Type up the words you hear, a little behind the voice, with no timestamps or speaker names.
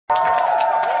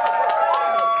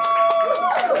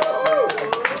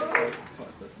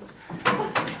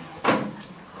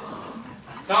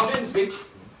No, I'm doing the speech.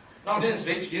 No, I'm doing the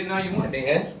speech. You know, you wanted me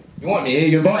here. You wanted me here,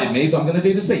 you invited me, so I'm going to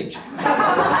do the speech.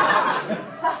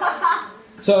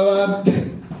 So,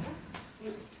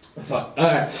 fuck.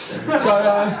 Alright. So,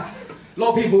 a lot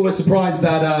of people were surprised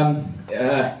that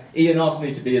Ian asked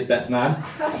me to be his best man.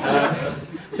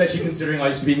 Especially considering I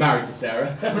used to be married to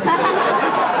Sarah.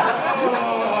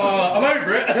 Oh, I'm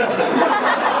over it.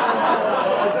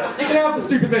 You can have the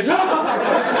stupid bitch.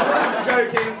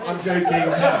 I'm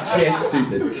joking. She ain't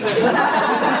stupid.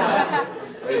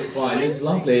 It's fine, it's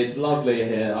lovely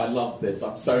here. I love this,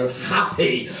 I'm so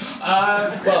happy.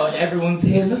 Well, everyone's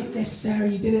here. Look at this, Sarah,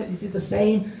 you did it. You did the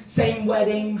same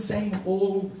wedding, same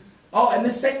hall. Oh, and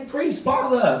the same priest,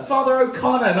 Father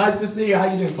O'Connor. Nice to see you. How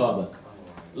you doing, Father?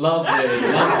 Lovely,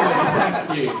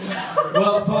 thank you.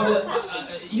 Well, Father,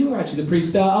 you were actually the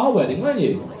priest at our wedding, weren't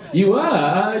you? You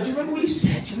were. Do you remember what you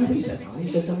said? Father? You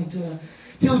said something to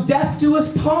till death do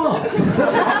us part. Till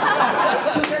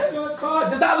death do us part.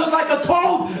 Does that look like a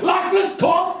cold, lifeless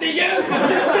corpse to you? You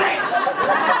bitch!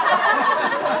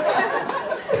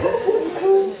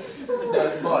 No,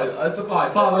 it's fine. It's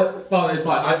fine. Father, it's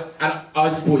fine. I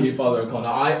support you, Father O'Connor.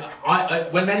 I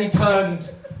when many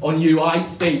turned on you, I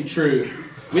stayed true.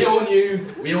 We all knew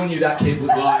that kid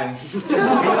was lying.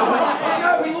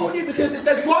 We all knew, because if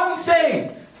there's one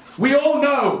thing we all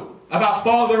know about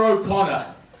Father O'Connor,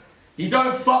 he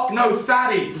don't fuck no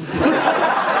fatties.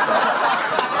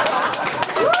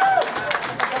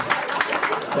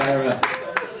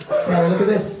 Sarah, look at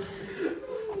this.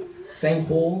 Same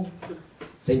hall,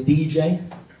 same DJ,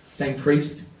 same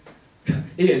priest.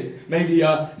 Ian, maybe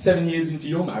 7 years into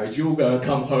your marriage, you'll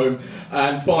come home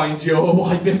and find your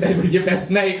wife in bed with your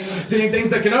best mate, doing things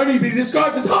that can only be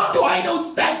described as hardcore anal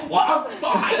sex. What?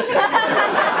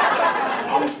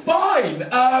 I'm fine.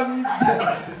 I'm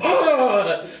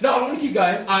fine. No, I'm going to keep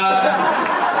going.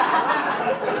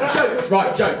 Jokes.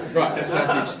 Right, that's the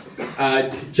message.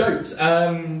 Jokes.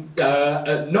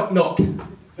 Knock, knock.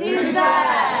 Who's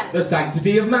there? The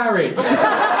sanctity of marriage.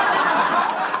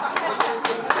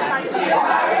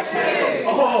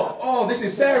 Oh, this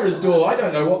is Sarah's door. I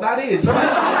don't know what that is.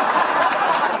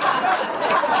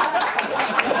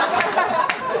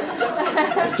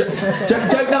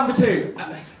 Joke number 2.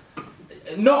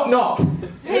 Knock, knock.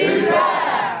 Who's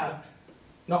there?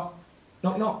 Knock,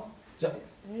 knock, knock.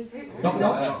 Knock,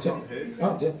 knock.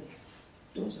 Oh, dear.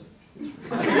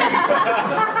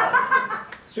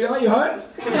 Sweetheart, you home?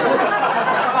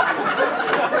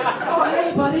 Oh,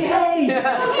 hey, buddy, hey.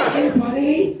 Hey,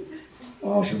 buddy.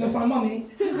 Oh, should we go find Mummy?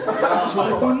 It's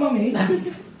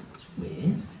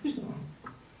weird.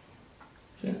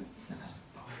 Yeah, that's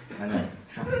fine. I know.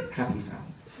 Happy family.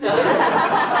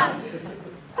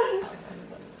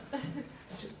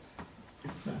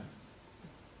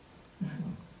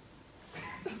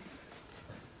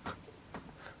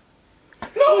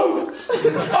 No!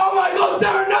 Oh my God,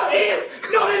 Sarah, not in!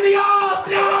 Not in the arse!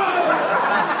 No!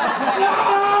 No!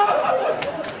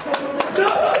 No!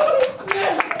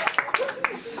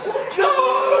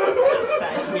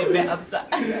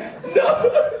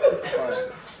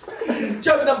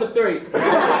 Joke number 3.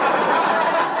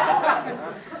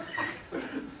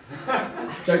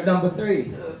 Joke number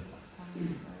 3.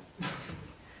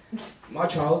 My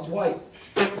child's white.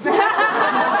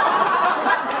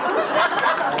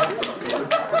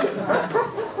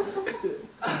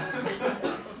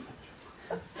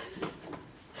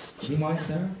 Do you mind,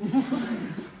 Sarah?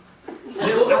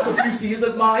 Little apple juicy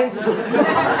isn't mine.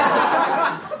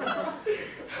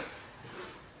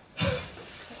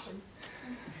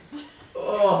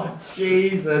 Oh,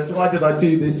 Jesus, why did I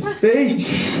do this speech?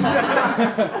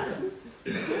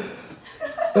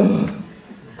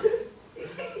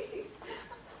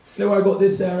 You know where I got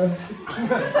this, Sarah?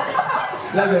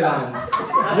 Legoland.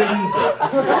 Windsor.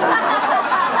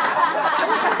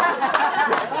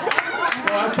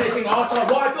 Well, I was taking our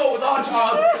child, what I thought was our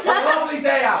child, a lovely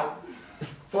day out,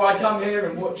 before I come here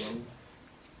and watch.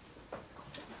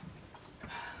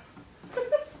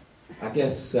 I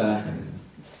guess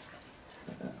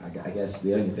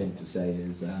the only thing to say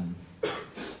is,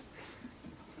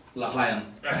 L'chaim.